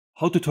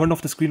How to turn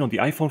off the screen on the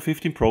iPhone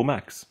 15 Pro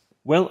Max?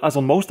 Well, as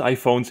on most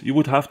iPhones, you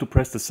would have to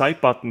press the side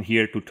button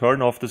here to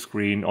turn off the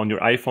screen on your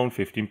iPhone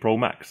 15 Pro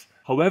Max.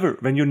 However,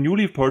 when you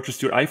newly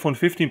purchased your iPhone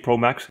 15 Pro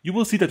Max, you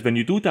will see that when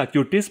you do that,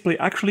 your display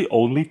actually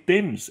only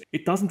dims.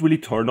 It doesn't really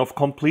turn off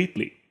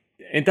completely.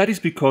 And that is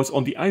because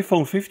on the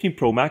iPhone 15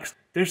 Pro Max,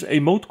 there's a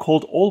mode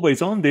called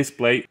Always On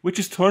Display, which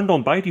is turned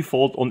on by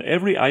default on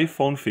every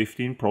iPhone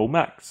 15 Pro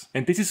Max.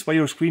 And this is why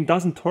your screen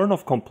doesn't turn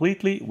off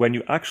completely when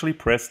you actually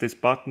press this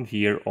button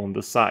here on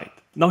the side.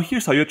 Now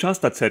here's how you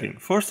adjust that setting.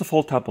 First of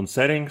all, tap on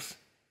Settings,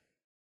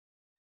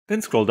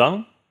 then scroll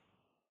down,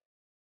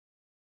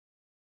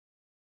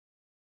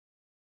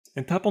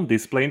 and tap on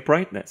Display and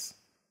Brightness.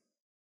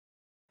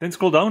 Then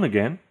scroll down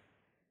again,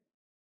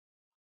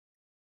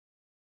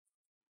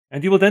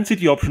 and you will then see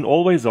the option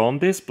Always On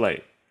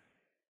Display,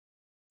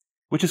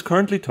 which is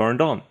currently turned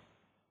on.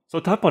 So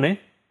tap on it,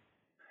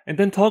 and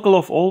then toggle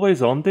off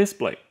Always On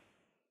Display.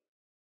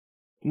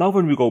 Now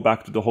when we go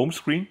back to the home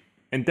screen,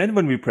 and then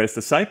when we press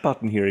the side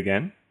button here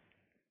again,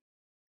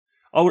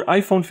 our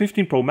iPhone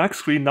 15 Pro Max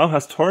screen now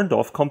has turned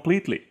off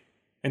completely.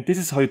 And this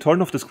is how you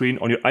turn off the screen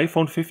on your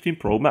iPhone 15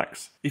 Pro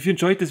Max. If you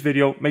enjoyed this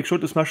video, make sure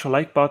to smash the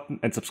like button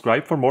and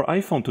subscribe for more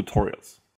iPhone tutorials.